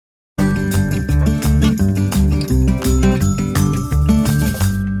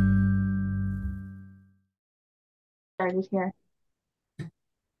Started here.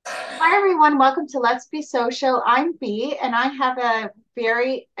 Hi, everyone. Welcome to Let's Be Social. I'm Bee, and I have a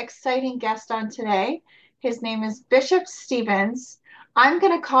very exciting guest on today. His name is Bishop Stevens. I'm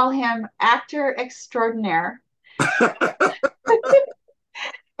going to call him actor extraordinaire,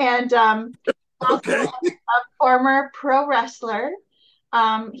 and also Okay. a former pro wrestler.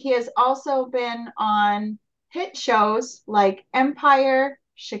 He has also been on hit shows like Empire,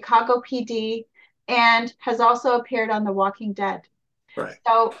 Chicago PD, and has also appeared on The Walking Dead. Right.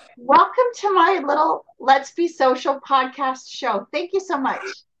 So, welcome to my little Let's Be Social podcast show. Thank you so much.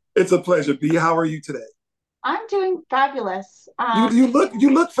 It's a pleasure. B, how are you today? I'm doing fabulous. You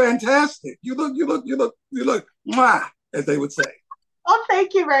look fantastic. You look mwah, as they would say. Well,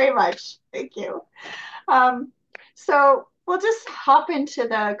 thank you very much. Thank you. Um, so, we'll just hop into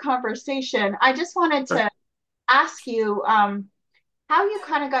the conversation. I just wanted Right. to ask you how you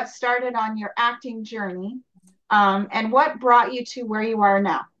kind of got started on your acting journey, and what brought you to where you are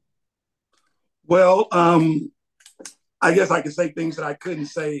now. Well, I guess I could say things that I couldn't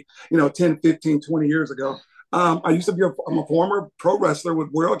say, 10, 15, 20 years ago. I'm a former pro wrestler with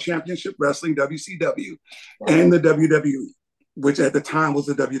World Championship Wrestling, WCW, and the WWE, which at the time was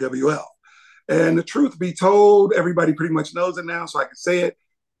the WWL. And the truth be told, everybody pretty much knows it now, so I can say it.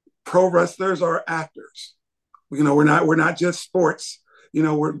 Pro wrestlers are actors. We're not just sports.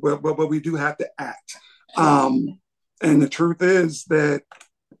 But we do have to act. And the truth is that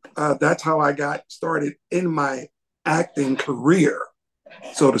that's how I got started in my acting career,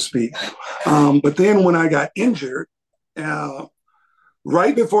 so to speak. But then when I got injured, uh,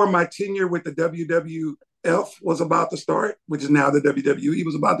 right before my tenure with the WWF was about to start, which is now the WWE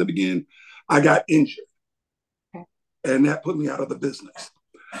was about to begin, I got injured, and that put me out of the business.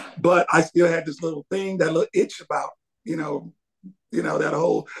 But I still had this little thing, that little itch about, you know,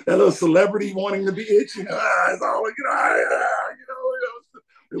 that little celebrity wanting to be itch. It's all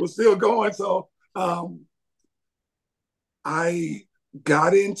it was still going. So I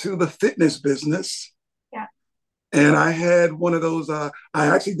got into the fitness business, Yeah. and I had one of those. I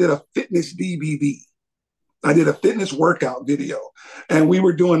actually did a fitness DVD. I did a fitness workout video, and we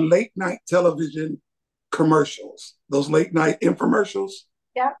were doing late night television commercials, those late night infomercials.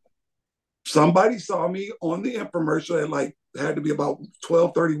 Yeah. Somebody saw me on the infomercial at like had to be about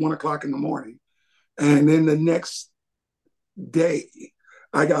 12:30, 1 o'clock in the morning. And then the next day,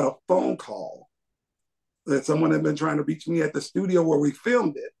 I got a phone call that someone had been trying to reach me at the studio where we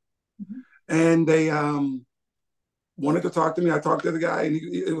filmed it. Mhm. And they wanted to talk to me. I talked to the guy, and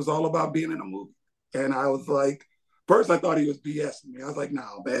it was all about being in a movie. And I was like, first I thought he was BSing me. I was like,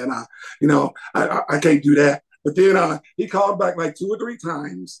 no, man, I can't do that. But then he called back like two or three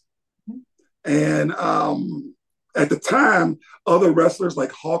times. And at the time, other wrestlers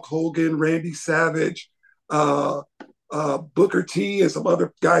like Hulk Hogan, Randy Savage, uh, Booker T, and some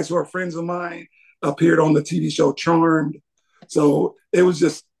other guys who are friends of mine appeared on the TV show Charmed. So it was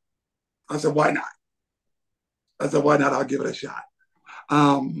just, I said, why not? I said, why not? I'll give it a shot.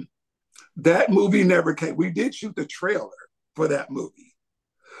 Um, that movie never came. We did shoot the trailer for that movie,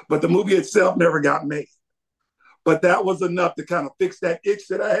 but the movie itself never got made. But that was enough to kind of fix that itch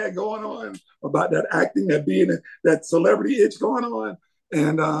that I had going on about that acting, that being that celebrity itch going on.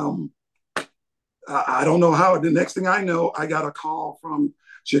 And I don't know how. The next thing I know, I got a call from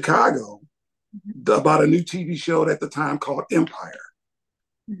Chicago about a new TV show at the time called Empire.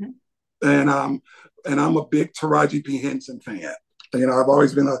 Mhm. And I'm a big Taraji P Henson fan. I've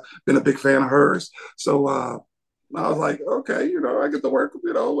always been a big fan of hers. So I was like, okay, I get to work,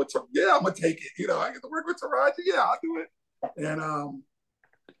 yeah, I'm gonna take it. I get to work with Taraji, yeah, I'll do it. And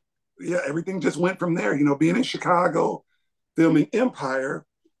yeah, everything just went from there. Being in Chicago, filming Empire,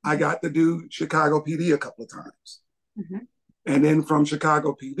 I got to do Chicago PD a couple of times, Mhm. and then from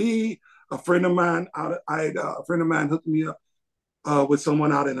Chicago PD, a friend of mine hooked me up with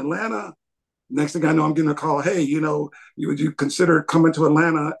someone out in Atlanta. Next thing I know, I'm getting a call. Hey, would you consider coming to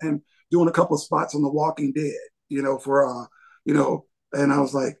Atlanta and doing a couple of spots on The Walking Dead? For and I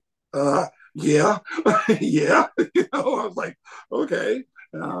was like, yeah, yeah. I was like, okay.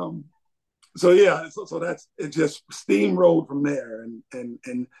 Um, so yeah, so that's it. Just steamrolled from there,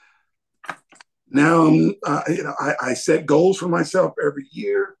 and now I set goals for myself every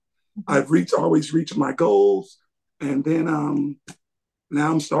year. Mhm. I've always reached my goals, and then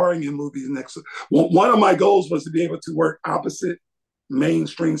now I'm starring in movies next. Well, one of my goals was to be able to work opposite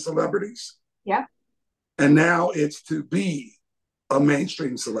mainstream celebrities, Yeah. and now it's to be a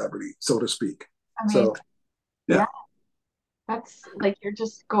mainstream celebrity, so to speak. Amazing. So yeah, Yeah. That's like you're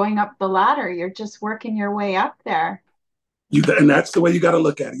just going up the ladder. You're just working your way up there. and that's the way you got to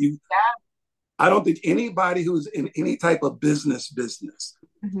look at it. Yeah. I don't think anybody who's in any type of business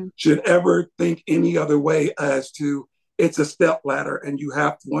Hmm. should ever think any other way as to it's a step ladder, and you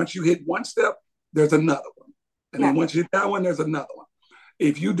have to, once you hit one step, there's another one, and Yeah. then once you hit that one, there's another one.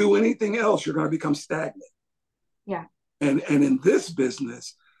 If you do anything else, you're going to become stagnant. Yeah. And in this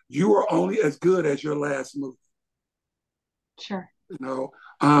business, you are only as good as your last move. Sure. You know,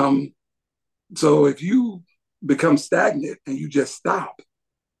 um, so if you become stagnant and you just stop,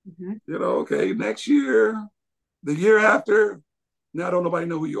 Hmm. okay, next year, the year after, now don't nobody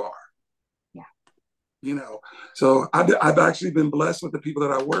know who you are. Yeah. You know, so I've actually been blessed with the people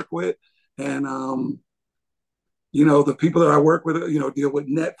that I work with, and the people that I work with, deal with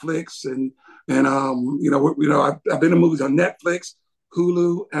Netflix I've been in movies on Netflix,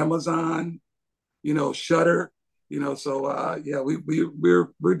 Hulu, Amazon, Shutter, so yeah,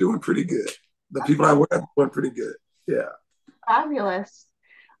 we're doing pretty good. The people I work with are doing pretty good. Yeah. Fabulous.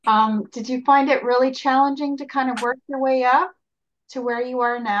 Did you find it really challenging to kind of work your way up to where you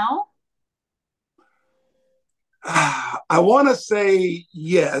are now? I want to say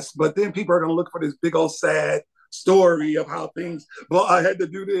yes, but then people are going to look for this big old sad story of how things, well, I had to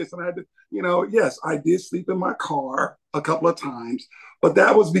do this and I had to, yes, I did sleep in my car a couple of times, but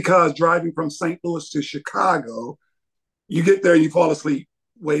that was because driving from St. Louis to Chicago, you get there and you fall asleep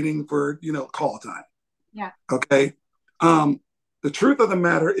waiting for, call time. Yeah. Okay. Um, the truth of the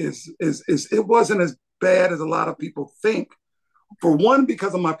matter is it wasn't as bad as a lot of people think. For one,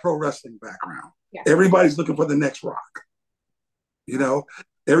 because of my pro wrestling background, Yeah. everybody's looking for the next Rock. You know,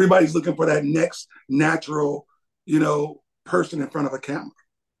 everybody's looking for that next natural, person in front of a camera.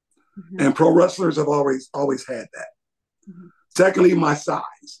 Hmm. And pro wrestlers have always had that. Hmm. Secondly, my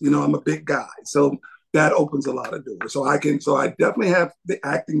size. I'm a big guy, so that opens a lot of doors. So I definitely have the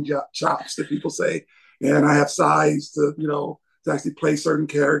acting chops that people say, and I have size to actually play certain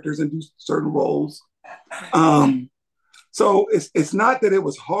characters and do certain roles. Um, so it's not that it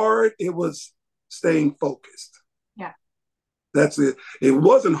was hard; it was staying focused. Yeah. That's it. It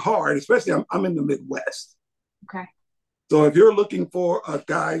wasn't hard, especially I'm in the Midwest. Okay. So if you're looking for a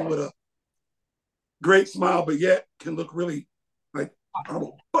guy with a great smile, but yet can look really like I'm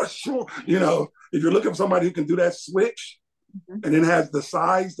a sure, if you're looking for somebody who can do that switch Hmm. and then has the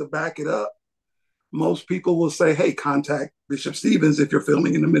size to back it up, most people will say, "Hey, contact Bishop Stevens if you're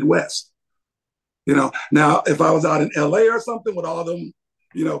filming in the Midwest." Now if I was out in LA or something with all them,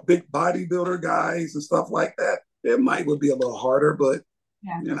 big bodybuilder guys and stuff like that, it would be a little harder, but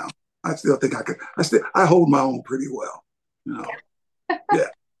Yeah. I still think I could. I hold my own pretty well. You know, yeah,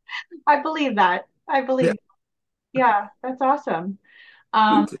 I believe that. I yeah. believe. Yeah, that's awesome.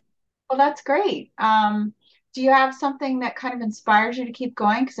 Um, well, that's great. Do you have something that kind of inspires you to keep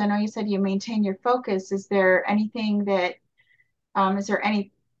going? Because I know you said you maintain your focus. Is there any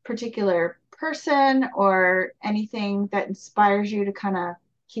particular person or anything that inspires you to kind of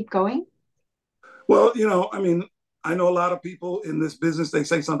keep going? Well, I mean, I know a lot of people in this business. They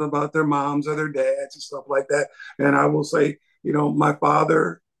say something about their moms or their dads and stuff like that, and I will say, my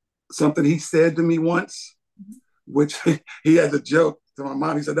father, something he said to me once, which he has a joke to my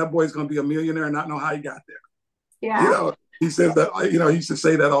mom. He said that boy's going to be a millionaire and not know how he got there. Yeah. He says that, he used to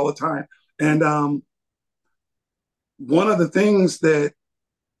say that all the time. And one of the things that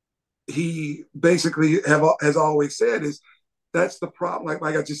he basically has always said is that's the problem.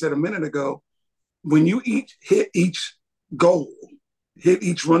 Like I just said a minute ago, when you hit each goal, hit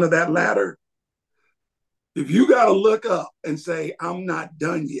each run of that ladder, if you got to look up and say, I'm not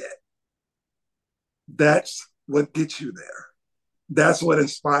done yet, that's what gets you there. That's what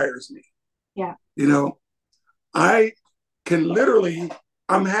inspires me. Yeah. I can literally,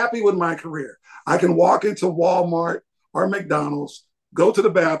 I'm happy with my career. I can walk into Walmart or McDonald's, go to the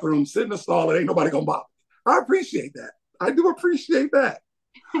bathroom, sit in the stall, and ain't nobody gonna bother me. I appreciate that. I do appreciate that.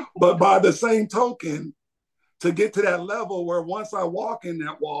 But by the same token, to get to that level where once I walk in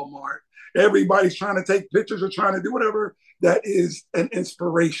that Walmart, everybody's trying to take pictures or trying to do whatever, that is an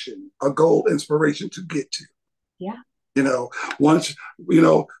inspiration, a goal inspiration to get to. Yeah. Once,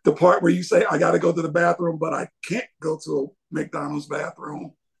 the part where you say, I got to go to the bathroom, but I can't go to a McDonald's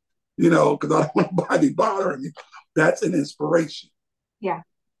bathroom, because I don't want nobody bothering me. That's an inspiration. Yeah.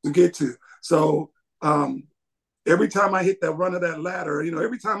 To get to. So every time I hit that run of that ladder,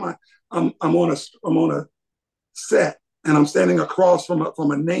 every time I'm on a set and I'm standing across from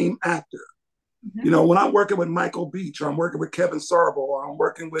a named actor. Mm-hmm. When I'm working with Michael Beach or I'm working with Kevin Sorbo or I'm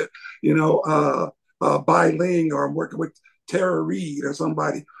working with, Bai Ling or I'm working with Tara Reid or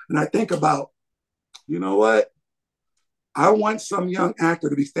somebody, and I think about, you know what? I want some young actor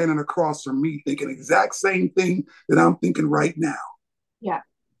to be standing across from me thinking exact same thing that I'm thinking right now. Yeah.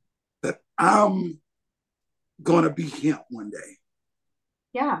 That I'm gonna be him one day.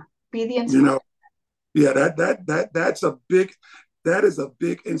 Yeah. Be the You inspiration. know, yeah, that is a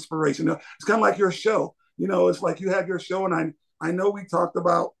big inspiration. It's kind of like your show. It's like you have your show, and I know we talked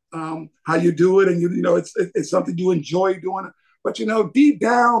about how you do it, and it's something you enjoy doing. But deep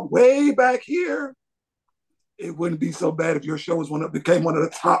down, way back here, it wouldn't be so bad if your show became one of the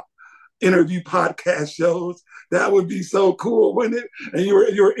top interview podcast shows. That would be so cool, wouldn't it? And you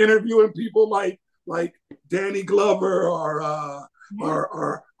were interviewing people like Danny Glover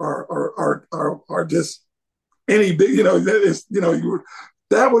Yeah. or just any big,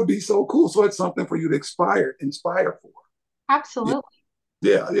 that would be so cool. So it's something for you to inspire for. Yeah, Absolutely.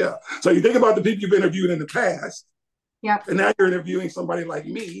 yeah, yeah. So you think about the people you've interviewed in the past, Yep. and now you're interviewing somebody like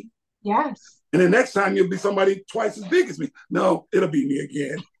me. Yes. And the next time you'll be somebody twice as big as me. No, it'll be me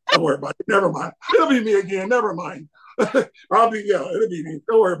again. Don't worry about it. Never mind. It'll be me again. Never mind. It'll be me.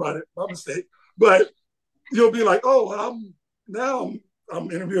 Don't worry about it. My mistake. But you'll be like, oh,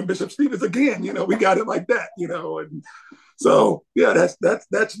 I'm interviewing Bishop Stevens again. We got it like that. And so yeah,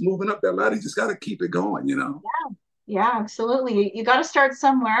 that's moving up that ladder. You just got to keep it going. Yeah, absolutely. You got to start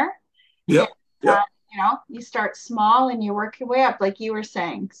somewhere. And, Yep. uh, Yep. you start small and you work your way up, like you were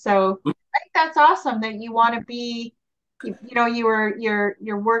saying. So I think that's awesome that you want to be,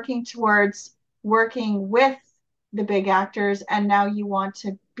 you're working towards working with the big actors, and now you want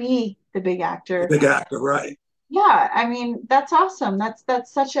to be the big actor. The guy, right? Yeah, I mean, that's awesome. That's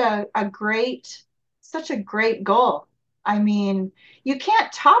such a great goal. I mean, you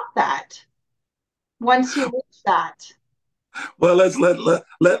can't top that once you reach that. Well,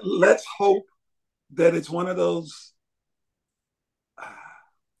 let's hope that it's one of those.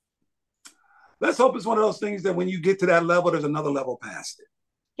 Let's hope it's one of those things that when you get to that level, there's another level past it.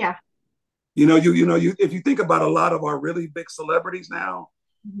 Yeah. You if you think about a lot of our really big celebrities now,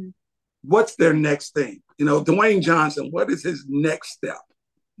 Mhm. what's their next thing? Dwayne Johnson, what is his next step?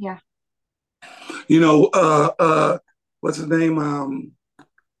 Yeah. You know, what's his name?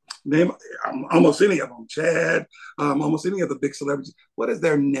 Name almost any of them, Chad, almost any of the big celebrities. What is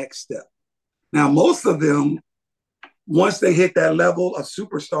their next step? Now, most of them, once they hit that level of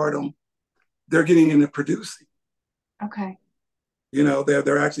superstardom, they're getting into producing. Okay.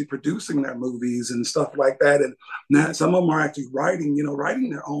 They're actually producing their movies and stuff like that. And now some of them are actually writing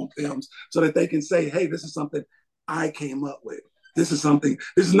their own films so that they can say, hey, this is something I came up with. This is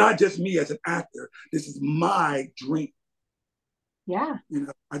not just me as an actor. This is my dream. Yeah.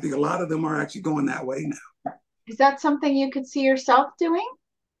 I think a lot of them are actually going that way now. Is that something you could see yourself doing?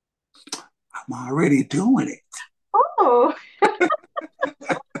 I'm already doing it. Oh,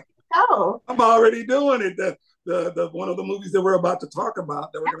 oh, I'm already doing it. The one of the movies that we're about to talk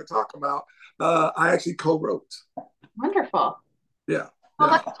about, that we're going to talk about, I actually co-wrote. wonderful. Yeah, Well,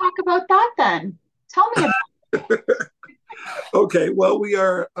 yeah. let's talk about that then. Tell me Okay, well, we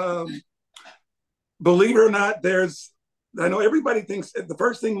are. Believe it or not, I know everybody thinks the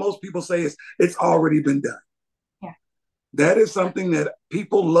first thing most people say is it's already been done. Yeah. That is something that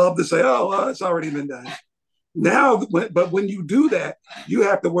people love to say. Oh, well, it's already been done. Now, but when you do that, you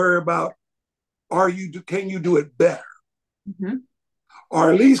have to worry about can you do it better, Mm-hmm.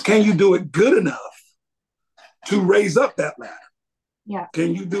 or at least can you do it good enough to raise up that ladder? Yeah.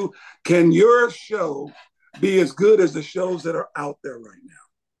 Can your show be as good as the shows that are out there right now,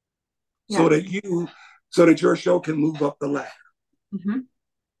 Yeah. so that your show can move up the ladder? Mm-hmm.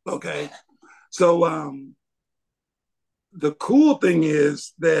 Okay, so the cool thing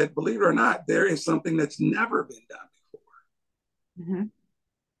is that, believe it or not, there is something that's never been done before, Mm-hmm.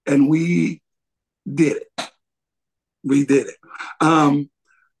 and we did it. We did it.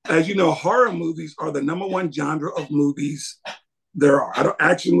 As you know, horror movies are the number one genre of movies there are. I don't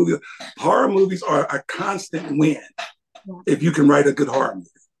action movies. Horror movies are a constant win if you can write a good horror movie.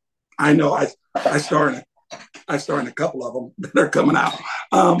 I know I star in a couple of them that are coming out.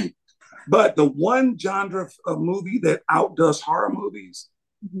 But the one genre of movie that outdoes horror movies,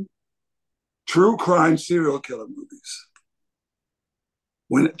 Mm-hmm. true crime serial killer movies.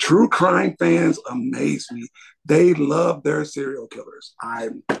 When true crime fans amaze me, they love their serial killers.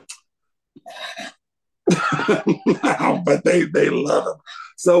 But they love them.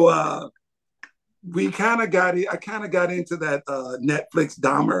 So I kind of got into that Netflix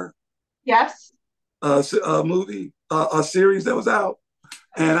Dahmer Yes. movie, a series that was out,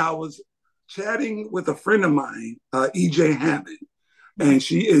 and I was chatting with a friend of mine, EJ Hammond, and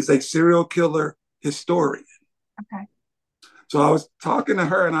she is a serial killer historian. Okay. So I was talking to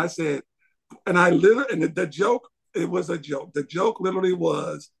her, and I said, and I literally, and the joke, it was a joke. The joke literally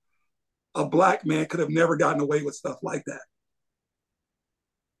was, a black man could have never gotten away with stuff like that.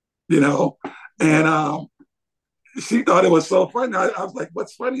 you know, and she thought it was so funny. I was like,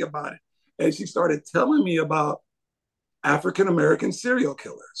 "What's funny about it?" And she started telling me about African American serial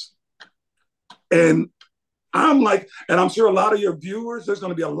killers, and I'm like, and I'm sure a lot of your viewers, there's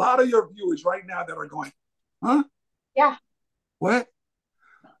going to be a lot of your viewers right now that are going, "Huh? Yeah. What?"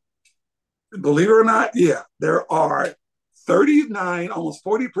 Believe it or not, yeah, there are 39, almost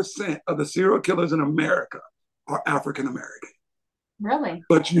 40% of the serial killers in America are African American, Really?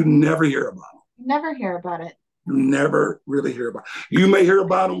 but you never hear about them. Never hear about it. You never really hear about them. You may hear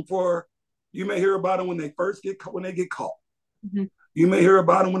about them you may hear about them when they first when they get caught. Hmm. You may hear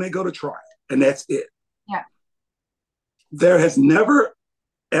about them when they go to trial, and that's it. Yeah. There has never,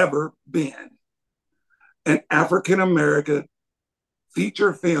 ever been an African American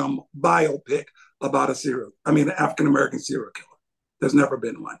feature film biopic about an African American serial killer. There's never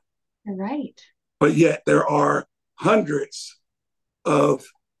been one. You're right. But yet there are hundreds of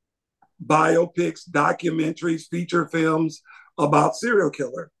biopics, documentaries, feature films about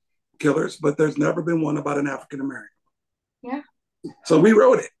killers, but there's never been one about an African American. Yeah. So we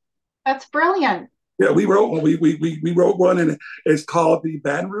wrote it. That's brilliant. Yeah, we wrote one. We wrote one, and it's called the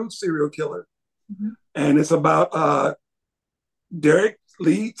Baton Rouge Serial Killer, Hmm. and it's about Derek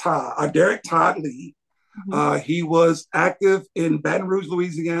Todd Lee. Hmm. He was active in Baton Rouge,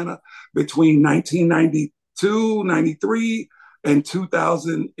 Louisiana between 1992, 93, and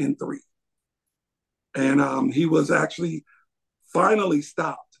 2003. And he was actually finally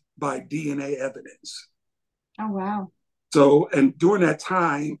stopped by DNA evidence. Oh, wow. So, and during that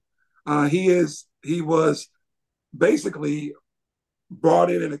time, he was basically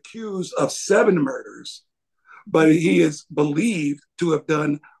brought in and accused of 7 murders, but he is believed to have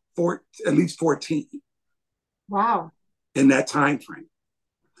done at least 14. Wow. In that time frame.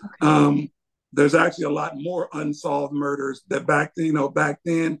 Okay. There's actually a lot more unsolved murders that back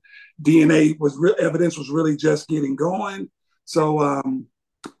then DNA evidence was really just getting going. So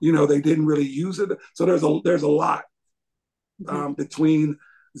they didn't really use it. So there's a lot between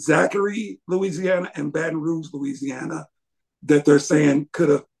Zachary, Louisiana, and Baton Rouge, Louisiana, that they're saying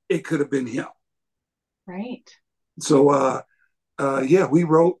it could have been him. Right. So we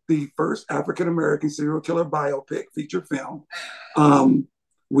wrote the first African American serial killer biopic feature film.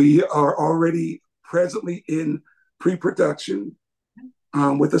 We are already presently in pre-production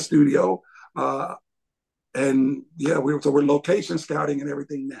with a studio, and we're location scouting and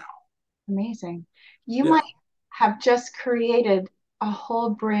everything now. Amazing. You Yeah. might have just created a whole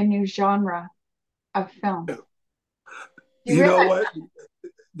brand new genre of film. You You know realize what?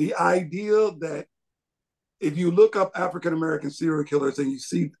 The idea that if you look up African American serial killers and you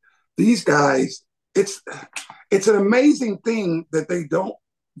see these guys, it's an amazing thing that they don't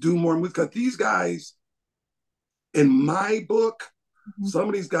do more movies, because these guys, in my book, some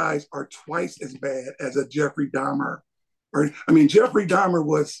of these guys are twice as bad as a Jeffrey Dahmer. Jeffrey Dahmer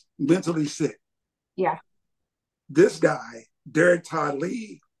was mentally sick. Yeah. This guy, Derek Todd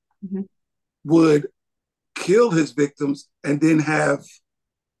Lee, Mm-hmm. would kill his victims and then have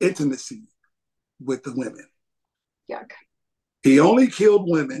intimacy with the women. Yuck. He only killed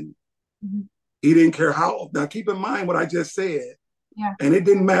women. Mm-hmm. He didn't care how. Now, keep in mind what I just said. Yeah. And it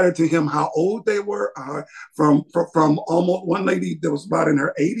didn't matter to him how old they were. From almost one lady that was about in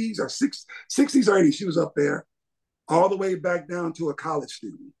her 80s or 60s or 80s, she was up there, all the way back down to a college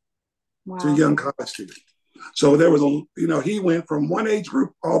student, to a Wow. young college student. So there was he went from one age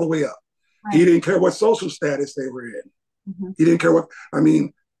group all the way up. Right. He didn't care what social status they were in. Mm-hmm. He didn't care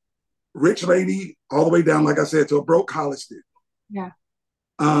rich lady all the way down, like I said, to a broke college student. Yeah.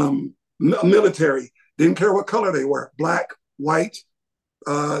 Military, didn't care what color they were, black, white,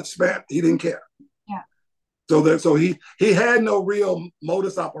 Spanish, he didn't care. Yeah. So he had no real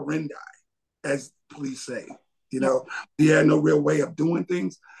modus operandi, as police say. He had no real way of doing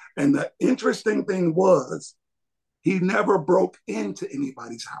things. And the interesting thing was, he never broke into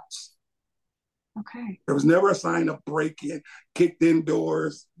anybody's house. Okay. There was never a sign of break-in, kicked in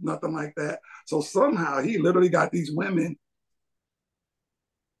doors, nothing like that. So somehow he literally got these women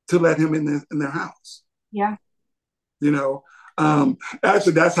to let him in their house. Yeah.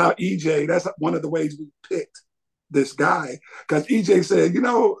 Actually, that's how EJ, that's one of the ways we picked this guy, because EJ said,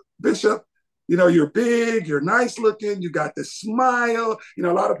 Bishop, you're big, you're nice looking, you got this smile. A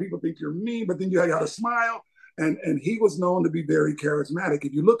lot of people think you're mean, but then you got a smile. And he was known to be very charismatic.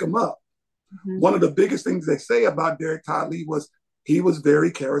 If you look him up, mm-hmm. one of the biggest things they say about Derek Todd Lee was he was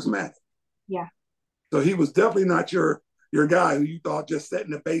very charismatic. Yeah. So he was definitely not your guy who you thought just sat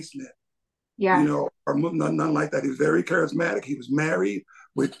in the basement. Yeah. Or nothing like that. He was very charismatic. He was married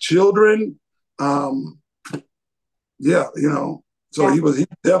with children. So he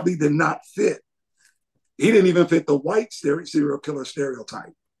definitely did not fit. He didn't even fit the white serial killer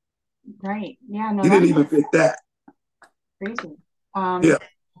stereotype. Right. Yeah, no, He didn't that's even fit that. crazy. Yeah.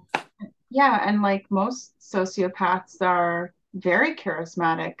 Yeah, and like most sociopaths are very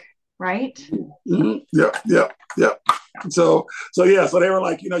charismatic, right? Mm-hmm. Yep. Yep. Yep. So yeah. So they were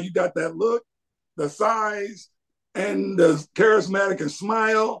like, you got that look, the size, and the charismatic and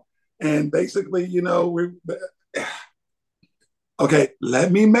smile, and basically, we. Okay,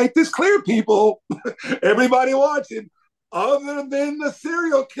 let me make this clear, people. Everybody watching, other than the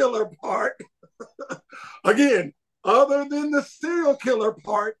serial killer part, again, other than the serial killer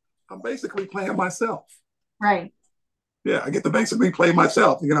part, I'm basically playing myself. Right. Yeah, I get to basically play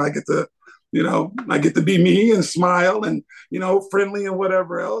myself. I get to be me and smile and friendly and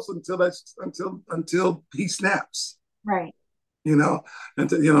whatever else until he snaps. Right. Until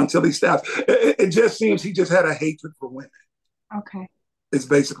he snaps. It just seems he just had a hatred for women. Okay. It's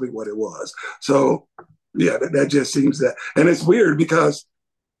basically what it was. So yeah, that just seems that, and it's weird because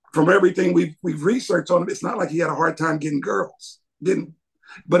from everything we've researched on him, it's not like he had a hard time getting girls,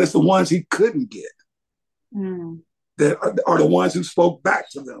 but it's the ones he couldn't get that are the ones who spoke back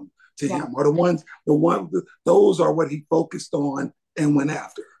to him, are those are what he focused on and went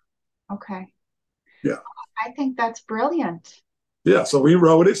after. Okay. Yeah. I think that's brilliant. Yeah. So we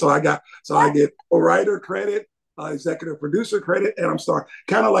wrote it. I get a writer credit, executive producer credit, and I'm starting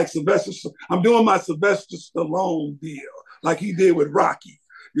kind of like Sylvester. I'm doing my Sylvester Stallone deal, like he did with Rocky.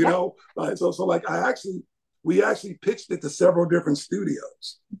 Like we actually pitched it to several different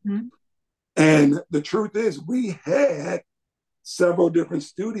studios, and the truth is, we had several different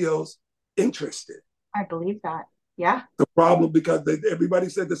studios interested. I believe that. Yeah. The problem because everybody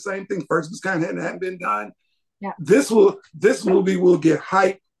said the same thing. First, this kind of hadn't been done. Yeah. This movie will get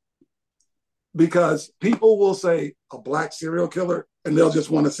hype because people will say a black serial killer and they'll just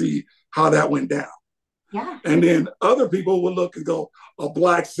want to see how that went down. Yeah. And then other people will look and go, a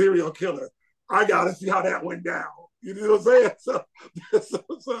black serial killer. I got to see how that went down. You know what I'm saying?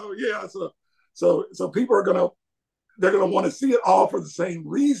 So people are they're going to want to see it all for the same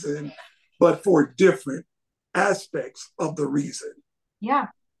reason, but for different aspects of the reason. Yeah,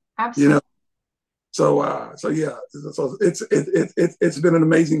 absolutely. So it's been an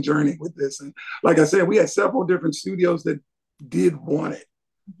amazing journey with this, and like I said, we had several different studios that did want it,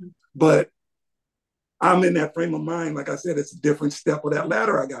 but I'm in that frame of mind. Like I said, it's a different step of that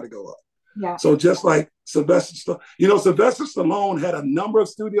ladder I got to go up. Yeah. So just like Sylvester Stallone had a number of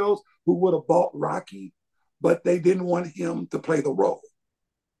studios who would have bought Rocky, but they didn't want him to play the role,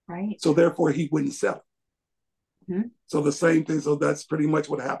 right? So therefore, he wouldn't sell it. So the same thing. So that's pretty much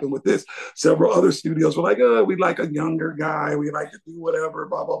what happened with this. Several other studios were like, we like a younger guy. We like to do whatever,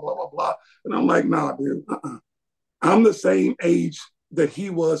 blah, blah, blah, blah, blah. And I'm like, nah, dude, I'm the same age that he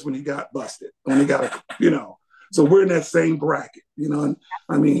was when he got busted, so we're in that same bracket, and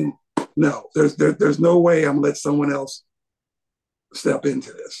I mean, no, there's no way I'm gonna let someone else step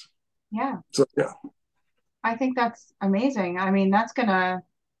into this. Yeah. So, yeah. I think that's amazing. I mean, I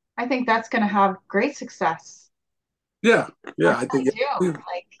think that's gonna have great success. Yeah, I think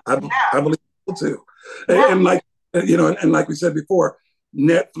I believe so too. Yeah. And like and like we said before,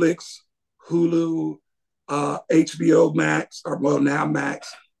 Netflix, Hulu, HBO Max, or well now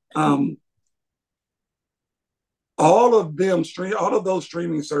Max, all of those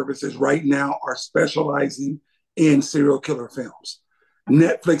streaming services right now are specializing in serial killer films.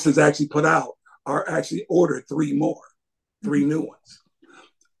 Netflix has actually ordered three new ones.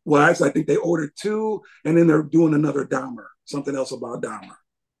 Well, actually, I think they ordered two, and then they're doing another Dahmer, something else about Dahmer.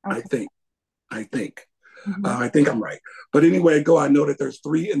 Okay. I think I'm right. But anyway, I know that there's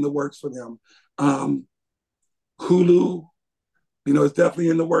three in the works for them. Hulu, is definitely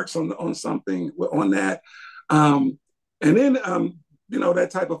in the works on something on that. And then, that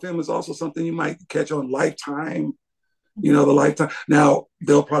type of film is also something you might catch on Lifetime. The Lifetime. Now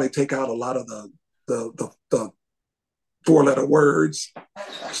they'll probably take out a lot of the four-letter words,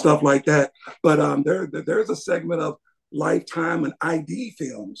 stuff like that. But there's a segment of Lifetime and ID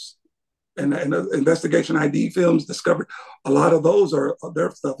films and investigation ID films discovered a lot of those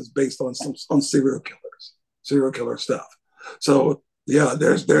their stuff is based on serial killer stuff. So yeah,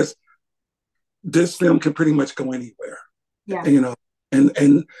 there's this film can pretty much go anywhere. Yeah.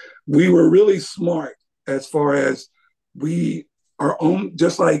 And we were really smart as far as we are on,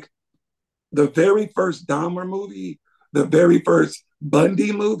 just like the very first Dahmer movie, the very first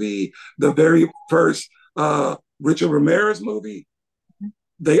Bundy movie, the very first Richard Ramirez movie,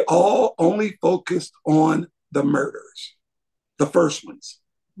 they all only focused on the murders, the first ones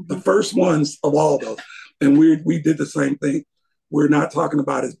of all those. And we did the same thing. We're not talking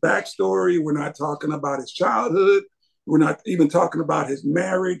about his backstory. We're not talking about his childhood. We're not even talking about his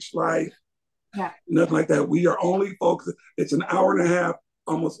marriage life, Yeah. nothing like that. We are only focused. It's an hour and a half,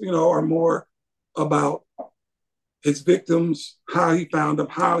 almost, or more, about his victims, how he found them,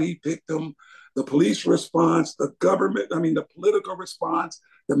 how he picked them, the police response, the government, I mean, the political response,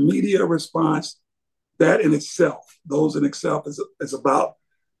 the media response. That in itself, those in itself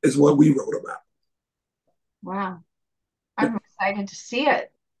is what we wrote about. Wow. I'm excited to see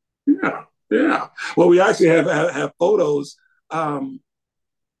it. Yeah, yeah. Well, we actually have photos. Um,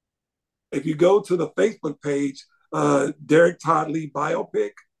 if you go to the Facebook page, Derek Todd Lee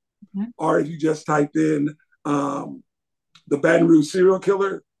biopic, Mhm. or if you just type in the Baton Rouge serial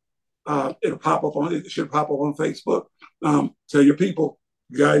killer, it'll pop up on. It should pop up on Facebook. Tell your people,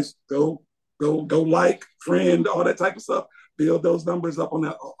 you guys go like, friend, all that type of stuff. Build those numbers up on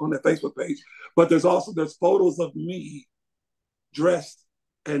that Facebook page. But there's photos of me dressed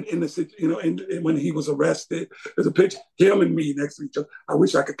and in the when he was arrested. There's a picture him and me next to each other. I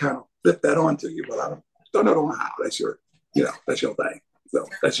wish I could kind of flip that onto you, but I don't know how. That's your thing. So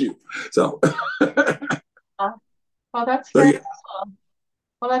that's you. So Uh, well, that's so very yeah. cool.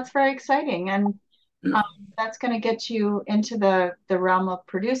 Well, that's very exciting, and Yeah. um, that's going to get you into the realm of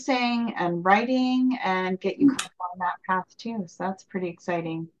producing and writing, and get you kind of on that path too. So that's pretty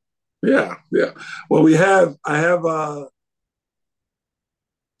exciting. Yeah, yeah. Well, I have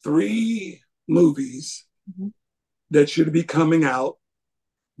three movies Hmm. that should be coming out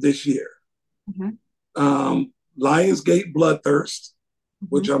this year. Hmm. Lionsgate Bloodthirst, Hmm.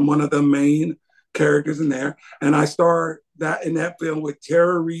 which I'm one of the main characters in there, and I star in that film with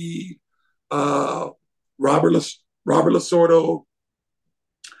Tara Reid, uh, Robert Robert Lasordo,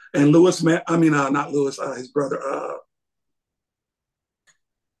 and Lewis. Not Lewis. His brother.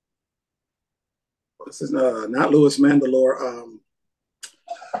 This is not Louis Mandylor.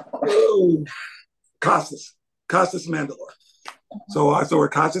 Oh, Costas Mandylor. So I saw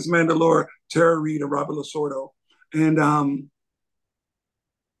Costas Mandylor, Tara Reid, and Robert Lasordo, and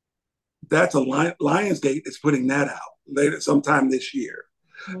that's Lionsgate is putting that out later sometime this year.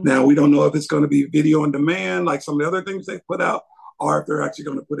 Now we don't know if it's going to be video on demand like some of the other things they put out, or if they're actually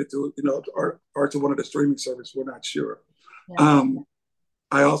going to put it to or to one of the streaming services. We're not sure. Yeah.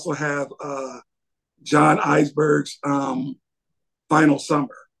 I also have John Eisberg's Final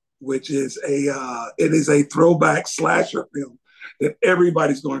Summer, which is a throwback slasher film that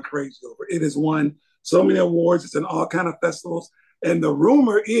everybody's going crazy over. It has won so many awards. It's in all kind of festivals, and the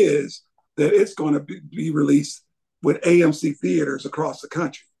rumor is that it's going to be released with AMC theaters across the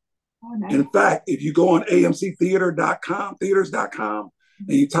country. Oh, nice. In fact, if you go on theaters.com,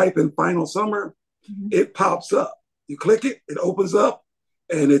 and you type in Final Summer, it pops up. You click it, it opens up,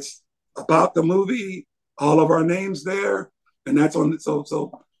 and it's about the movie. All of our names there, and that's on. So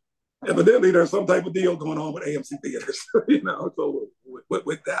evidently, there's some type of deal going on with AMC theaters, So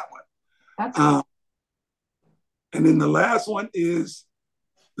with that one. That's cool. And then the last one is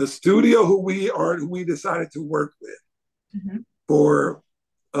the studio who we decided to work with for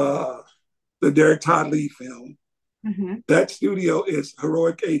the Derek Todd Lee film. That studio is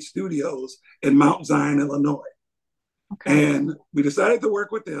Heroic Age Studios in Mount Zion, Illinois. Okay. And we decided to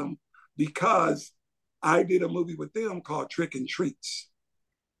work with them because I did a movie with them called Trick and Treats.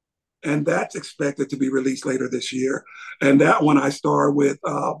 And that's expected to be released later this year. And that one I star with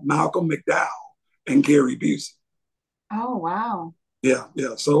Malcolm McDowell and Gary Busey. Oh, wow. Yeah,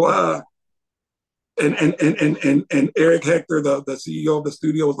 yeah. So and Eric Hector, the CEO of the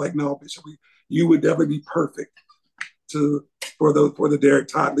studio, was like, no, Bishop, you would definitely be perfect for the Derek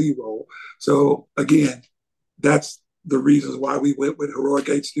Todd Lee role. So again, that's the reasons why we went with Heroic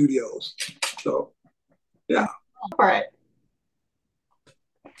Age Studios. So yeah. For it.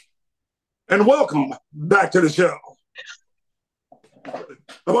 And welcome back to the show. I've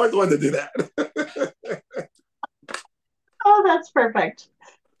always wanted to do that. Oh, that's perfect.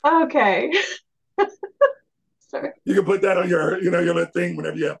 Okay. Sorry. You can put that on your little thing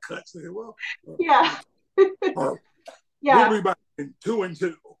whenever you have cuts. Well, yeah. Yeah. Everybody in 2 and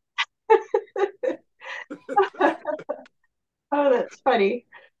 2. Oh, that's funny.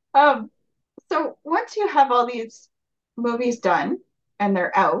 So once you have all these movies done and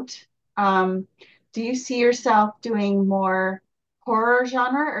they're out, do you see yourself doing more horror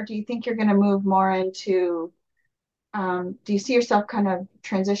genre, or do you think you're going to move more into, do you see yourself kind of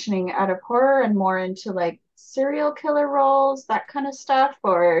transitioning out of horror and more into like serial killer roles, that kind of stuff,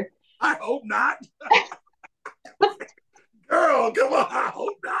 or? I hope not. Girl, come on, I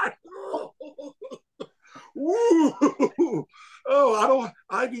hope not. Ooh. Oh,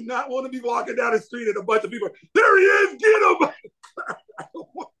 I do not want to be walking down the street and a bunch of people, there he is, get him.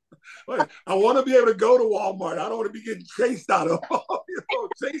 I want to be able to go to Walmart. I don't want to be getting chased out of,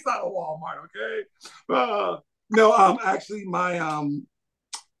 chased out of Walmart. Okay. No, actually,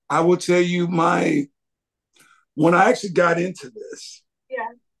 I will tell you when I actually got into this, Yeah.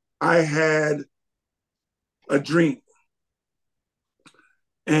 I had a dream,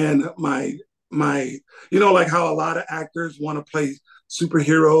 and my, like how a lot of actors want to play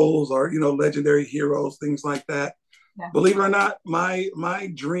superheroes or legendary heroes, things like that. Yeah. Believe it or not,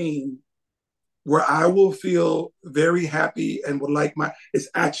 my dream where I will feel very happy and would like is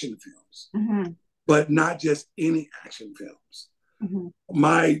action films, Mm-hmm. but not just any action films. Mm-hmm.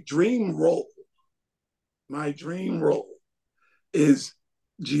 My dream role, my dream role is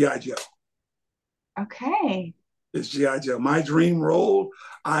GI Joe. Okay. It's GI Joe. My dream role.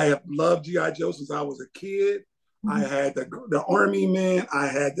 I have loved GI Joe since I was a kid. I Mm-hmm. had the army men. I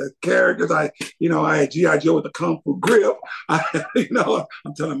had the characters. I had GI Joe with the kung fu grip. I'm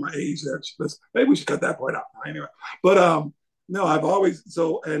telling my age there. Maybe we should cut that part out anyway. But no, I've always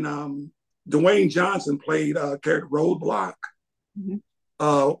Dwayne Johnson played character Roadblock,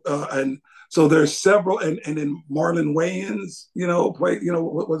 Mm-hmm. and so there's several, and then Marlon Wayans, played,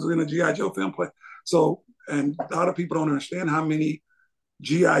 was in a GI Joe film play. So, and a lot of people don't understand how many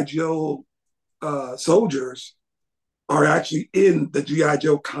GI Joe soldiers are actually in the GI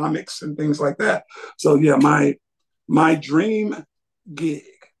Joe comics and things like that. So yeah, my dream gig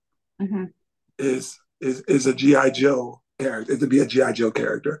Mm-hmm. is a GI Joe character, is to be a GI Joe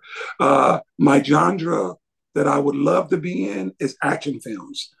character. My genre that I would love to be in is action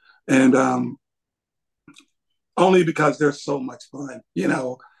films, and only because they're so much fun.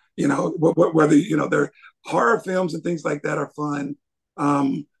 Whether they're horror films and things like that are fun,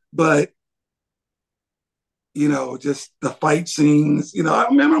 but just the fight scenes. I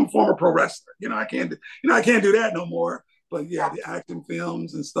remember I'm a former pro wrestler. I can't do that no more. But yeah, the action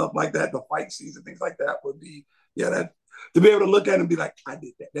films and stuff like that, the fight scenes and things like that would be, that to be able to look at it and be like, I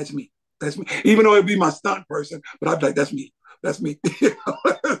did that. That's me. That's me. Even though it'd be my stunt person, but I'd be like, that's me. That's me.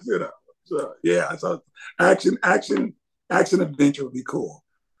 So yeah, so action adventure would be cool.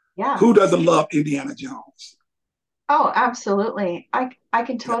 Yeah. Who doesn't love Indiana Jones? Oh, absolutely. I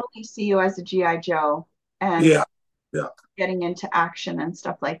can totally see you as a GI Joe and Yeah, yeah, getting into action and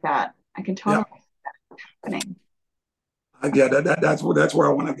stuff like that. I can yeah. totally see that happening. I get that's where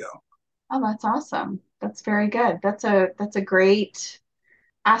I want to go. Oh, that's awesome. That's very good. That's a great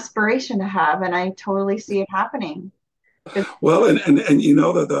aspiration to have, and I totally see it happening. 'Cause- Well, and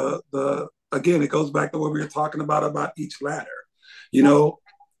the again, it goes back to what we were talking about each ladder. You yeah, know,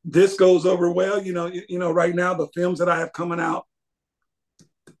 this goes over well. Right now the films that I have coming out,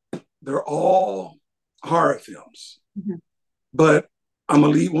 they're all horror films, mhm, but I'm a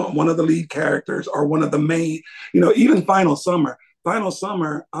lead one of the lead characters or one of the main. Even Final Summer. Final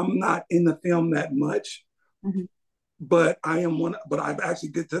Summer, I'm not in the film that much, mhm. but I am one. But I've actually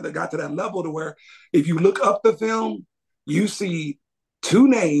got to that level to where if you look up the film, you see two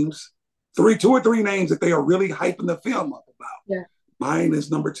or three names that they are really hyping the film up about. Yeah, Mine is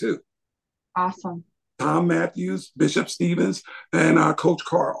number two. awesome. Tom Matthews, Bishop Stevens, and Coach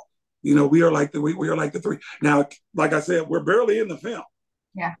Carl. We are like the three. Now, like I said, we're barely in the film.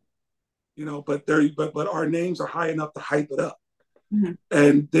 Yeah. But our names are high enough to hype it up, Hmm.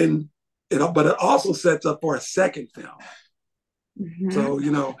 and then but it also sets up for a second film. Hmm.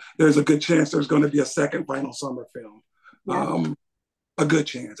 So there's a good chance there's going to be a second Final Summer film. Yeah. Um, a good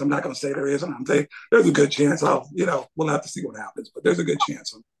chance. I'm not going to say there isn't. I'm saying there's a good chance. We'll have to see what happens, but there's a good chance.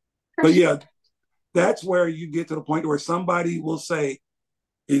 For But sure. yeah, that's where you get to the point where somebody will say,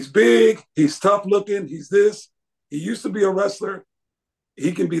 he's big, he's tough looking, he's this, he used to be a wrestler,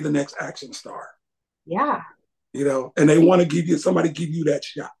 he can be the next action star. Yeah. And they want to give you that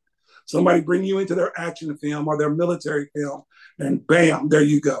shot. Somebody bring you into their action film or their military film, and bam, there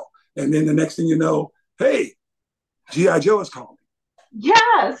you go. And then the next thing you know, hey, G.I. Joe is calling.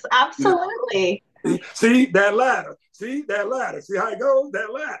 Yes, You know, absolutely. see that ladder. See that ladder. See how it goes?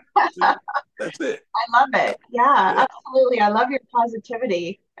 That ladder. See, that's it. I love it. Yeah, Yeah, absolutely. I love your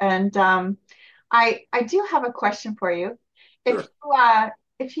positivity. And I do have a question for you. If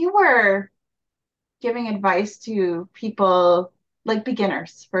sure. you were giving advice to people like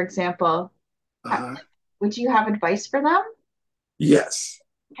beginners, for example, ha- Uh-huh. would you have advice for them? Yes.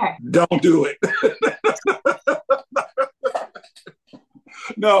 Okay. Don't do it.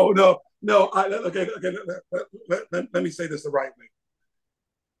 No, no, no. Okay. Let me say this the right way.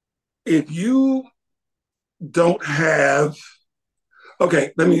 If you don't have,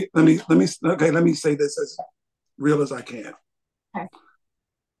 okay, let me say this as real as I can. Okay.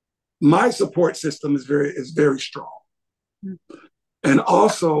 My support system is very strong, Mm-hmm. and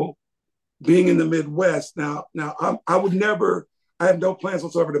also being in the Midwest. Now I would never. I have no plans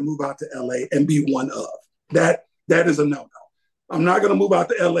whatsoever to move out to LA and be one of that. That is a no no. I'm not going to move out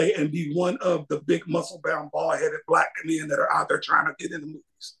to LA and be one of the big muscle bound, bald headed black men that are out there trying to get in the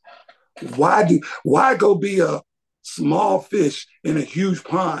movies. Why go be a small fish in a huge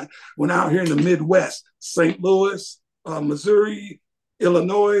pond when out here in the Midwest, St. Louis, Missouri,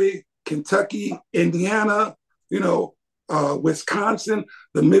 Illinois, Kentucky, Indiana, you know, Wisconsin,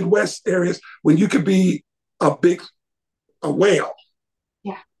 the Midwest areas, when you could be a whale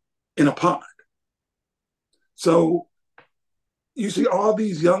Yeah. in a pond. So you see all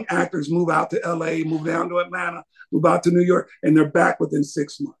these young actors move out to LA, move down to Atlanta, move out to New York, and they're back within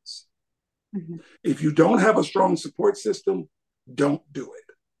 6 months. Mm-hmm. If you don't have a strong support system, don't do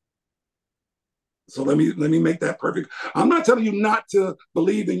it. So let me make that perfect. I'm not telling you not to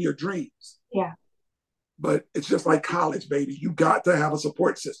believe in your dreams. Yeah. But it's just like college, baby. You got to have a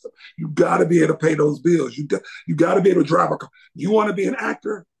support system. You got to be able to pay those bills. You got to be able to drive a car. You want to be an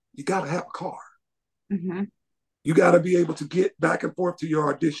actor, you got to have a car. Mm-hmm. You got to be able to get back and forth to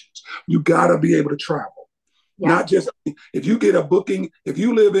your auditions. You got to be able to travel. Yeah. Not just if you get a booking, if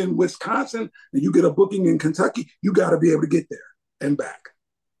you live in Wisconsin and you get a booking in Kentucky, you got to be able to get there and back.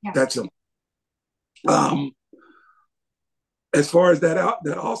 Yeah. That's simple. As far as that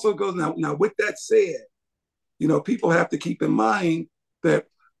also goes now. With that said, people have to keep in mind that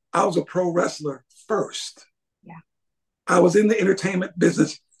I was a pro wrestler first. Yeah. I was in the entertainment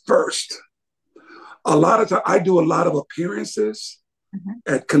business first. A lot of time, I do a lot of appearances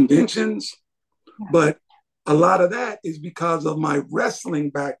at conventions, but a lot of that is because of my wrestling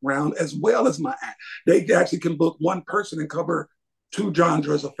background as well as my act. They actually can book one person and cover two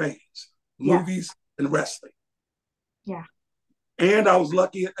genres of fans, movies and wrestling. Yeah. And I was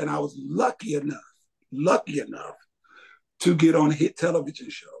lucky enough to get on hit television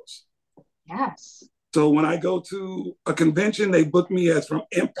shows. Yes. So when I go to a convention, they book me as from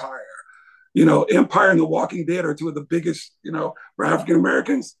Empire. Empire and The Walking Dead are two of the biggest, for African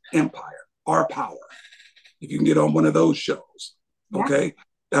Americans. Empire, our power. If you can get on one of those shows, okay?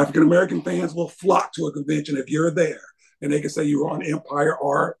 African American fans will flock to a convention if you're there, and they can say you were on Empire,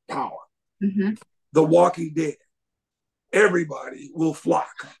 our power. Mm-hmm. The Walking Dead. Everybody will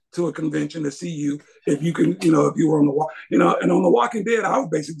flock to a convention to see you if you can, if you were on the walk, and on The Walking Dead, I was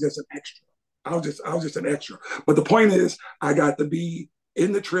basically just an extra. I was just an extra. But the point is, I got to be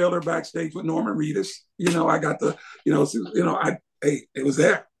in the trailer backstage with Norman Reedus. I got to, it was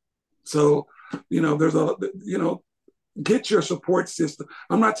there. So, there's get your support system.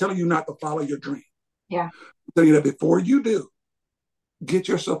 I'm not telling you not to follow your dream. Yeah. I'm telling you that before you do, get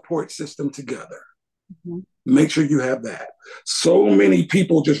your support system together. Mm-hmm. Make sure you have that. So many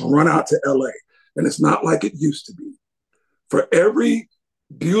people just run out to LA, and it's not like it used to be. For every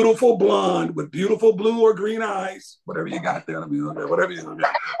beautiful blonde with beautiful blue or green eyes, whatever you got there, whatever you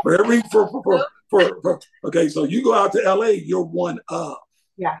got. For every okay, so you go out to LA, you're one of.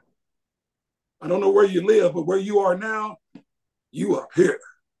 Yeah. I don't know where you live, but where you are now, you up here.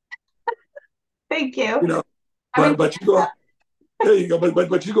 Thank you. But you go. There you go.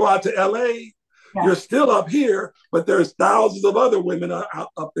 But you go out to LA. Yeah. You're still up here, but there's thousands of other women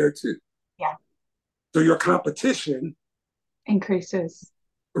up there too. Yeah. So your competition increases.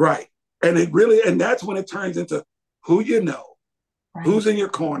 Right. And that's when it turns into who you know, right, who's in your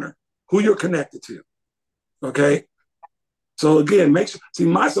corner, who you're connected to. Okay. So again, my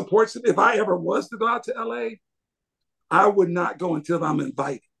support, if I ever was to go out to LA, I would not go until I'm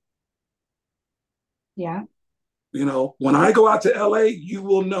invited. Yeah. When I go out to LA, you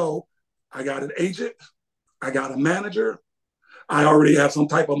will know I got an agent, I got a manager, I already have some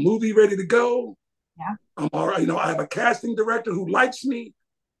type of movie ready to go. Yeah. I'm all right. I have a casting director who likes me.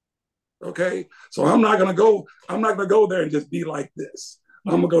 Okay. So I'm not gonna go there and just be like this.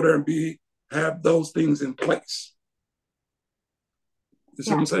 Yeah. I'm gonna go there and have those things in place. You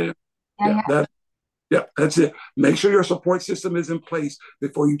see what I'm saying? That's it. Make sure your support system is in place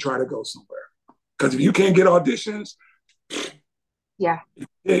before you try to go somewhere. Because if you can't get auditions, if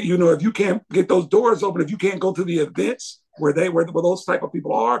you can't get those doors open, if you can't go to the events where those type of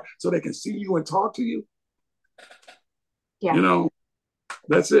people are, so they can see you and talk to you,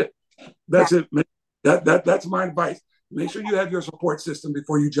 that's it. That's it. That's my advice. Make sure you have your support system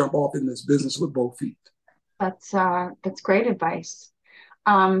before you jump off in this business with both feet. That's great advice.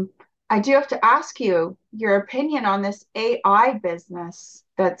 I do have to ask you your opinion on this AI business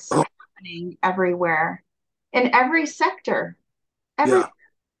that's happening everywhere, in every sector.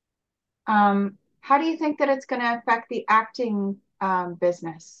 How do you think that it's going to affect the acting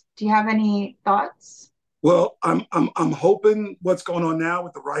business? Do you have any thoughts? Well, I'm hoping what's going on now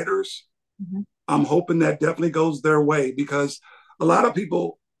with the writers. Mhm. I'm hoping that definitely goes their way because a lot of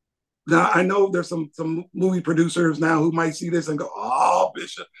people now I know there's some movie producers now who might see this and go, "Oh,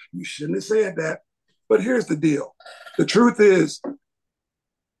 Bishop, you shouldn't have said that." But here's the deal: the truth is,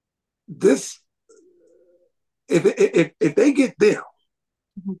 this if they get them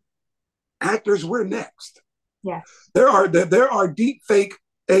Mhm. actors, we're next. Yes. There are deep fake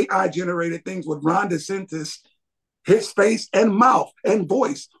AI generated things with Ron DeSantis, his face and mouth and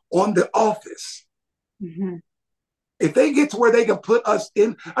voice on The Office. Hmm. If they get to where they can put us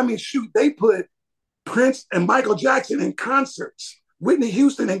in, I mean, shoot, they put Prince and Michael Jackson in concerts, Whitney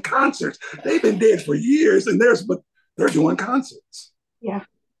Houston in concerts. They've been dead for years, and but they're doing concerts. Yeah.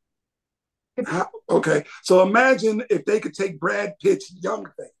 Okay, so imagine if they could take Brad Pitt's young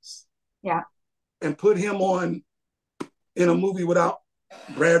face Yeah. and put him on in a movie without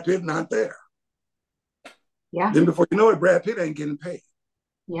Brad Pitt not there. Yeah. Then before you know it, Brad Pitt ain't getting paid.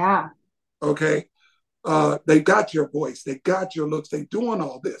 Yeah. Okay, they got your voice, they got your looks, they doing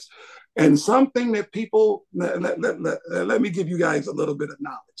all this, and something that people let me give you guys a little bit of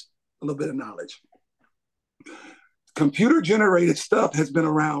knowledge. A little bit of knowledge. Computer generated stuff has been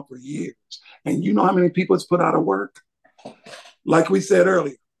around for years, and you know how many people it's put out of work. Like we said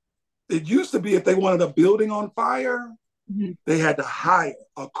earlier, it used to be if they wanted a building on fire, Mhm. they had to hire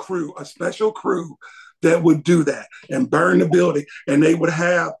a crew, a special crew that would do that and burn the building. And they would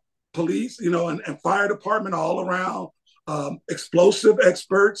have police, and fire department all around, explosive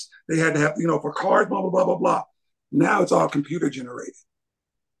experts. They had to have, for cars, blah, blah, blah, blah, blah. Now it's all computer generated.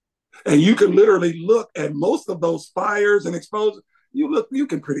 And you can literally look at most of those fires and explosions. You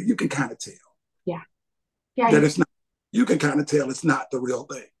can kind of tell Yeah. Yeah. that it's not, you can kind of tell it's not the real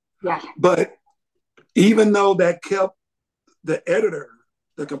thing. Yeah. But even though that kept the editor,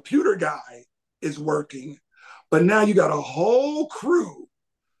 the computer guy is working, but now you got a whole crew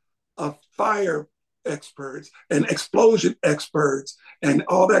of fire experts and explosion experts and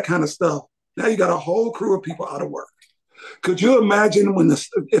all that kind of stuff. Now you got a whole crew of people out of work. Could you imagine when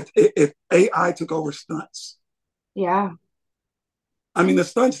if AI took over stunts? Yeah. I mean, the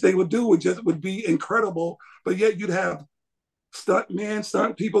stunts they would do would be incredible, but yet you'd have stunt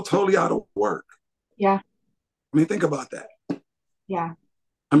people totally out of work. Yeah. I mean, think about that. Yeah.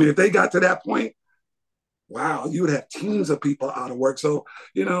 I mean, if they got to that point, wow, you would have teams of people out of work. So,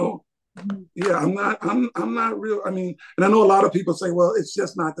 you know, Mhm. yeah, I'm not real. I mean, and I know a lot of people say, well, it's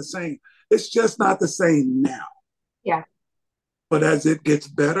just not the same. It's just not the same now. Yeah. But as it gets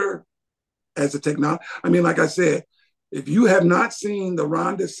better, as the technology, I mean, like I said, if you have not seen the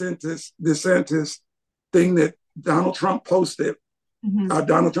Ron DeSantis thing that Donald Trump posted, Hmm.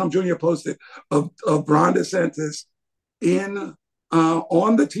 Donald Trump Jr. posted of Ron DeSantis in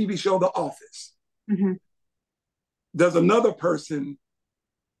on the TV show The Office. Hmm. There's another person,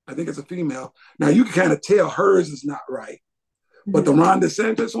 I think it's a female. Now you can kind of tell hers is not right, but Hmm. the Ron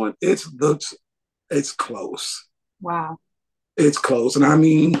DeSantis one, it's close. Wow. It's close, and I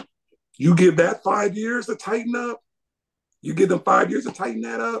mean, you give that 5 years to tighten up. You give them 5 years to tighten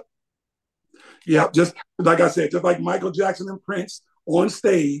that up. Yeah. Yeah, just like I said, just like Michael Jackson and Prince on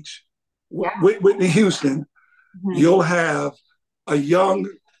stage Yeah. with Whitney Houston, Hmm. you'll have a young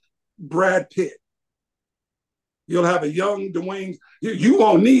Brad Pitt. You'll have a young Dwayne. You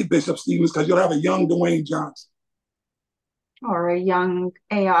won't need Bishop Stevens because you'll have a young Dwayne Johnson. Or a young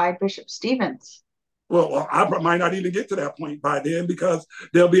AI Bishop Stevens. Well, I might not even get to that point by then because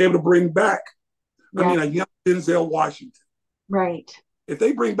they'll be able to bring back, I Yeah. mean, a young Denzel Washington. Right. If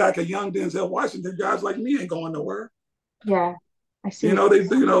they bring back a young Denzel Washington, guys like me ain't going nowhere. Yeah. I see You what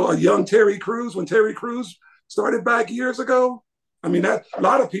know, a young Terry Crews when Terry Crews started back years ago. I mean, that a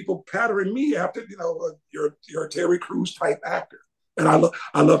lot of people pattering me after you're a Terry Crews type actor, and I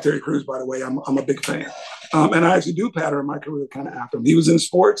love Terry Crews, by the way. I'm a big fan, and I actually do pattern my career kind of after him. He was in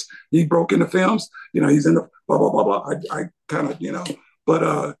sports, he broke into films. He's in the blah blah blah blah. I kind of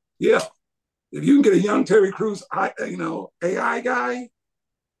but yeah, if you can get a young Terry Crews, AI guy,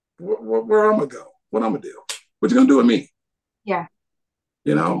 where I'm gonna go? What I'm gonna do? What you gonna do with me? Yeah.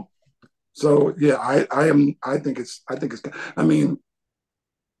 You know? So yeah, I think it's I mean,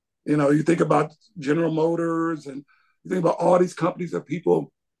 you think about General Motors and you think about all these companies that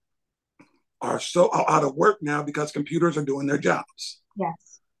people are so out of work now because computers are doing their jobs.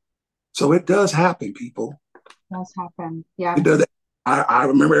 Yes. So it does happen, people. Does happen. Yeah. It does. I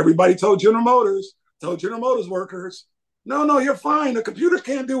remember everybody told General Motors workers, no, no, you're fine. The computers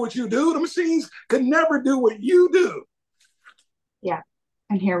can't do what you do. The machines can never do what you do. Yeah.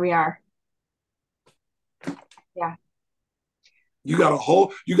 And here we are. Yeah. You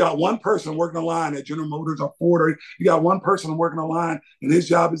got one person working a line at General Motors or Ford, or you got one person working a line, and his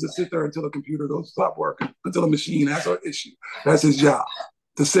job is to sit there until the computer goes stop working, until the machine has an issue. That's his job,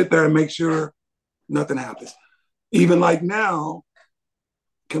 to sit there and make sure nothing happens. Even like now,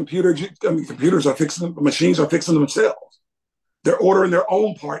 computers are fixing, machines are fixing themselves. They're ordering their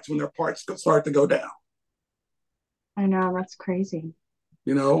own parts when their parts start to go down. I know, that's crazy.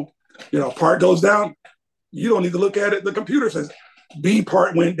 You know, a part goes down, you don't need to look at it. The computer says B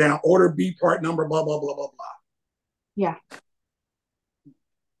part went down. Order B part number. Blah blah blah blah blah. Yeah. So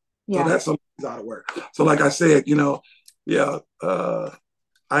Yeah. that's something's out of work. So like I said, yeah.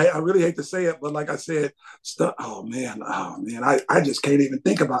 I really hate to say it, but like I said, oh man, I just can't even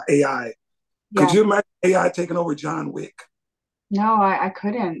think about AI. Could Yeah. you imagine AI taking over John Wick? No, I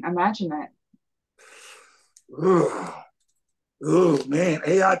couldn't imagine it. Ugh. Oh man,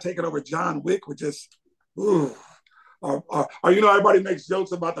 AI taking over John Wick would just, ooh. Everybody makes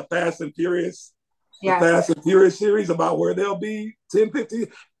jokes about the Yeah. Fast and Furious series about where they'll be 10,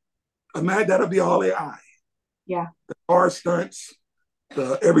 15. Imagine that'll be all AI. Yeah. The car stunts,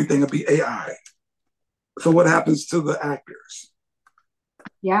 everything will be AI. So what happens to the actors?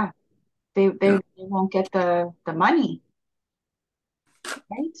 Yeah. They Yeah. they won't get the money,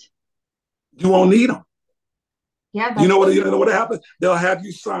 right? You won't need them. Yeah, You know what happens? They'll have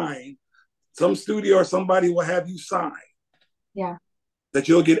you sign. Some studio or somebody will have you sign yeah, that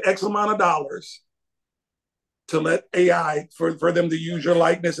you'll get X amount of dollars to let AI for them to use your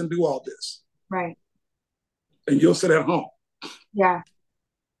likeness and do all this. right. And you'll sit at home. Yeah.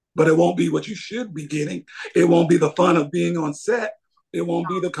 But it won't be what you should be getting. It won't be the fun of being on set. It won't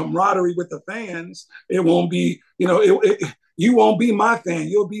be the camaraderie with the fans. It won't be, you won't be my fan.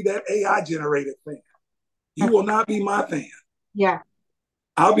 You'll be that AI generated fan. You will not be my fan. Yeah.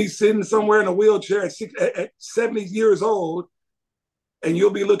 I'll be sitting somewhere in a wheelchair at 70 years old, and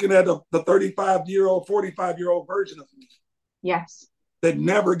you'll be looking at the 35-year-old, 45-year-old version of me Yes. that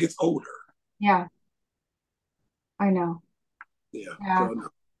never gets older. Yeah. I know. Yeah. Yeah. So, no.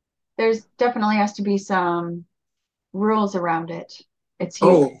 There's definitely has to be some rules around it. It's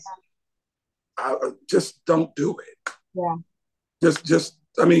huge. Oh, just don't do it. Yeah.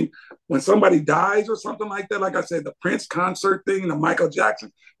 I mean, when somebody dies or something like that, like I said, the Prince concert thing, the Michael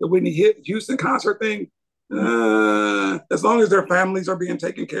Jackson, the Whitney Houston concert thing, as long as their families are being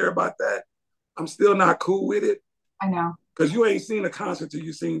taken care of about that, I'm still not cool with it. I know. Because you ain't seen a concert till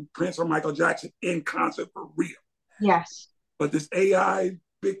you've seen Prince or Michael Jackson in concert for real. Yes. But this AI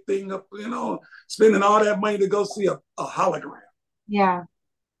big thing of, spending all that money to go see a hologram. Yeah.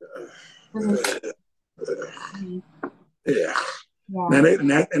 Yeah. Yeah.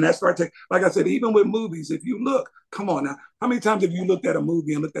 And that starts to, like I said, even with movies, if you look, come on now, how many times have you looked at a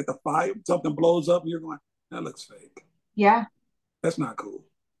movie and looked at the fire, something blows up, and you're going, that looks fake. Yeah. That's not cool.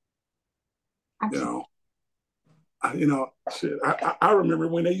 Absolutely. Shit. I remember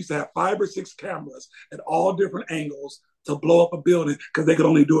when they used to have 5 or 6 cameras at all different angles to blow up a building because they could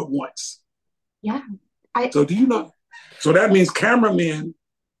only do it once. Yeah. So do you know? So that means cameramen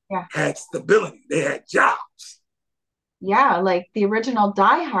Yeah. had stability. They had jobs. Yeah, like the original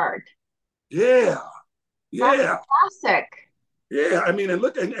Die Hard. Yeah. That's Yeah. classic. Yeah. I mean, and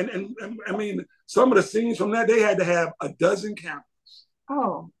look, and I mean, some of the scenes from that, they had to have a dozen cameras.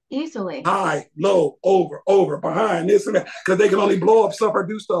 Oh, easily. High, low, over, behind, this and that, because they can only blow up stuff or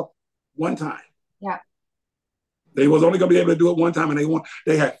do stuff one time. Yeah. They was only going to be able to do it one time, and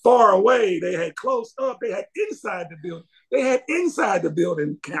they had far away, they had close up, they had inside the building, they had inside the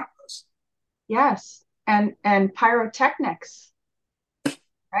building cameras. Yes, and pyrotechnics,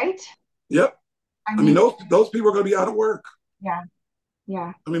 right? Yep. I mean those people are going to be out of work. Yeah.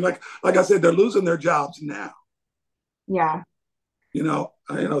 Yeah. I mean, like I said, they're losing their jobs now. Yeah.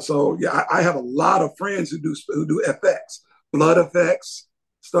 So yeah, I have a lot of friends who do FX, blood effects,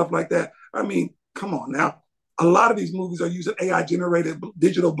 stuff like that. I mean, come on now. A lot of these movies are using AI generated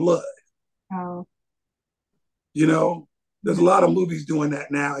digital blood. Oh. There's a lot of movies doing that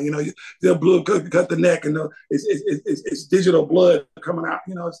now. They'll cut the neck, and it's digital blood coming out.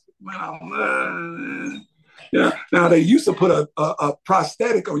 Now they used to put a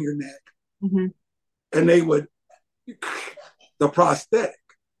prosthetic on your neck, mm-hmm. and they would the prosthetic,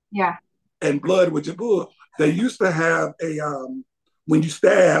 yeah, and blood would just. They used to have when you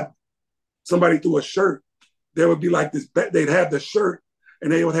stab somebody through a shirt, there would be like this. They'd have the shirt,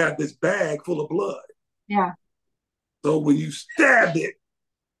 and they would have this bag full of blood. Yeah. So when you stabbed it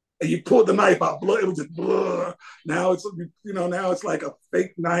and you pulled the knife out, blood, it was just blood. Now it's like a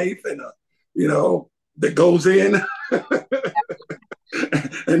fake knife and that goes in.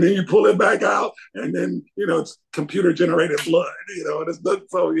 and then you pull it back out, and then it's computer generated blood. And it's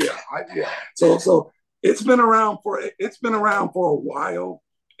so yeah, yeah. So it's been around for a while,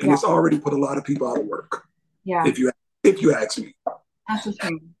 and Yeah, it's already put a lot of people out of work. yeah. If you ask me. That's a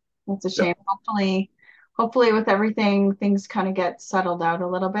shame. That's a Yeah. shame. Hopefully with everything, things kind of get settled out a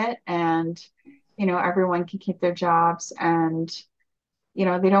little bit and, everyone can keep their jobs and, they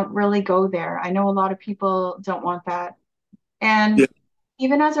don't really go there. I know a lot of people don't want that. Yeah. And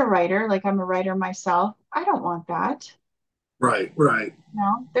even as a writer, like I'm a writer myself, I don't want that. Right. Right.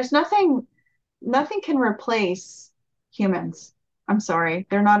 There's nothing can replace humans. I'm sorry.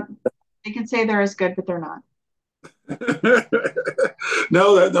 They're not, they can say they're as good, but they're not.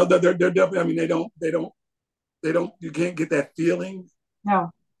 No, no, they're definitely. I mean, they don't. You can't get that feeling.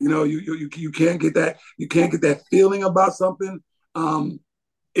 No. You can't get that. You can't get that feeling about something. Um,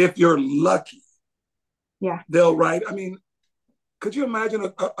 if you're lucky, Yeah. they'll write. I mean, could you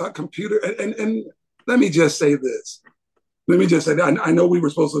imagine a computer? And let me just say this. Let me just say that. I know we were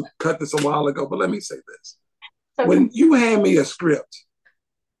supposed to cut this a while ago, but let me say this. So, When you hand me a script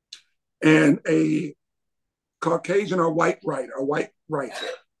and a Caucasian or white writer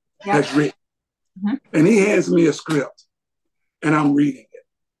yeah. has written, Mhm. and he hands me a script, and I'm reading it.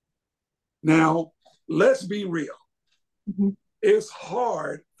 Now, let's be real. Mhm. It's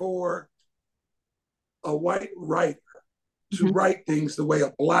hard for a white writer to Mhm. write things the way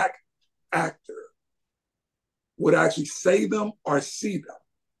a black actor would actually say them or see them.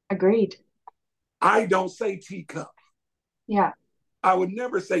 Agreed. I don't say teacup. Yeah. I would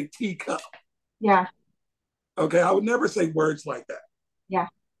never say teacup. Yeah. Okay. I would never say words like that. Yeah.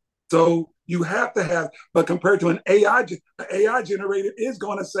 So you have to have, but compared to an AI generated is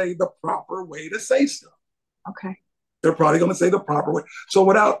going to say the proper way to say stuff. Okay. They're probably going to say the proper way. So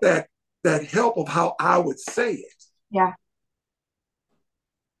without that help of how I would say it, Yeah.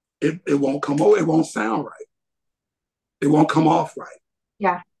 it won't come over. It won't sound right. It won't come off right.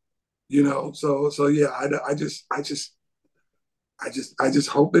 Yeah. So yeah, I just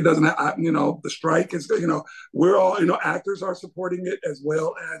hope it doesn't. The strike is. We're all. Actors are supporting it as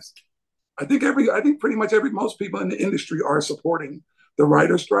well as I think pretty much most people in the industry are supporting the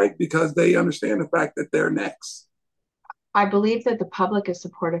writer strike because they understand the fact that they're next. I believe that the public is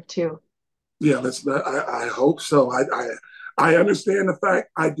supportive too. Yeah, I hope so. I understand the fact.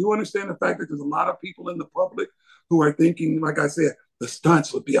 I do understand the fact that there's a lot of people in the public who are thinking, like I said, the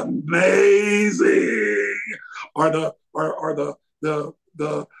stunts would be amazing, or the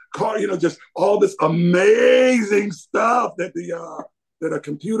car, just all this amazing stuff that a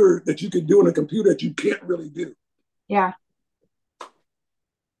computer that you can do in a computer that you can't really do. Yeah.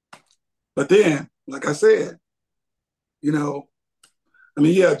 But then, like I said, you know, I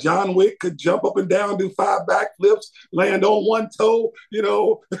mean, yeah, John Wick could jump up and down, do 5 backflips, land on one toe, shoot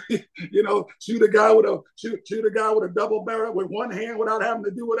a guy with a double barrel with one hand without having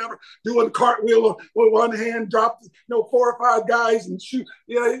to do whatever, doing a cartwheel with one hand, drop 4 or 5 guys and shoot.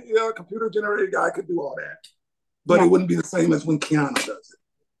 Yeah, yeah, a computer generated guy could do all that, but Yeah. it wouldn't be the same as when Keanu does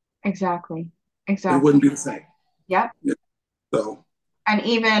Exactly. it. It Exactly. wouldn't be the same. Yeah. Yeah. So And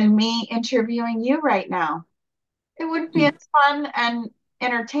even me interviewing you right now, it would be as fun and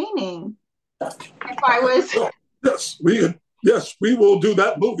entertaining if I was, yes, we will do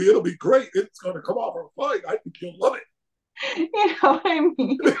that movie. It'll be great. It's going to come off our fight. I think you'll love what I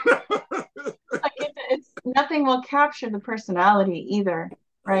mean? it. Like it's nothing will capture the personality either,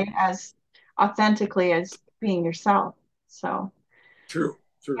 right? As authentically as being yourself. So, True,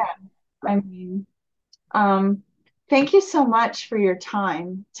 true. yeah, I mean, um, thank you so much for your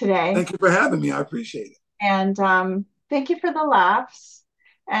time today. Thank you for having me. I appreciate it. And thank you for the laughs.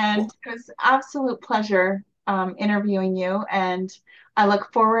 And it was absolute pleasure interviewing you. And I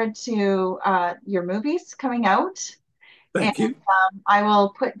look forward to your movies coming out. And Thank you. I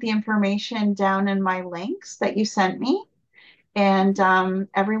will put the information down in my links that you sent me. And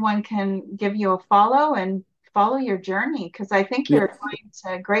everyone can give you a follow and follow your journey because I think Yeah, you're going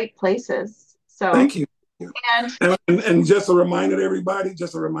to great places. So, thank you. and And just a reminder to everybody,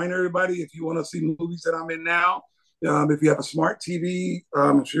 if you want to see movies that I'm in now, if you have a smart TV,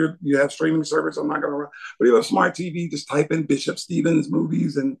 I'm sure you have streaming service. I'm not going to, but if you have a smart TV, just type in Bishop Stevens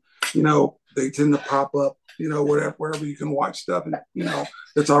movies, and they tend to pop up. Wherever you can watch stuff, and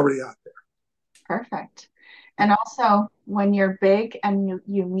it's already out there. perfect. And also, when you're big and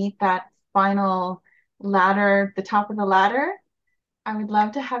you meet that final ladder, the top of the ladder, I would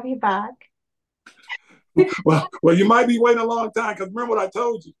love to have you back. Well, you might be waiting a long time because remember what I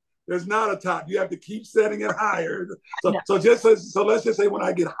told you. There's not a top. You have to keep setting it higher. So, No. so let's just say when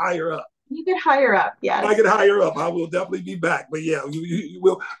I get higher up. You get higher up, When I yes. get higher up, I will definitely be back. But yeah, you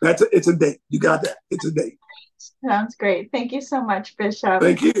will. It's a date. You got that. It's a date. Sounds great. Thank you so much, Bishop.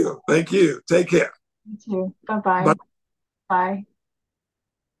 Thank you. Thank you. Take care. You too. Bye. Bye-bye. Bye.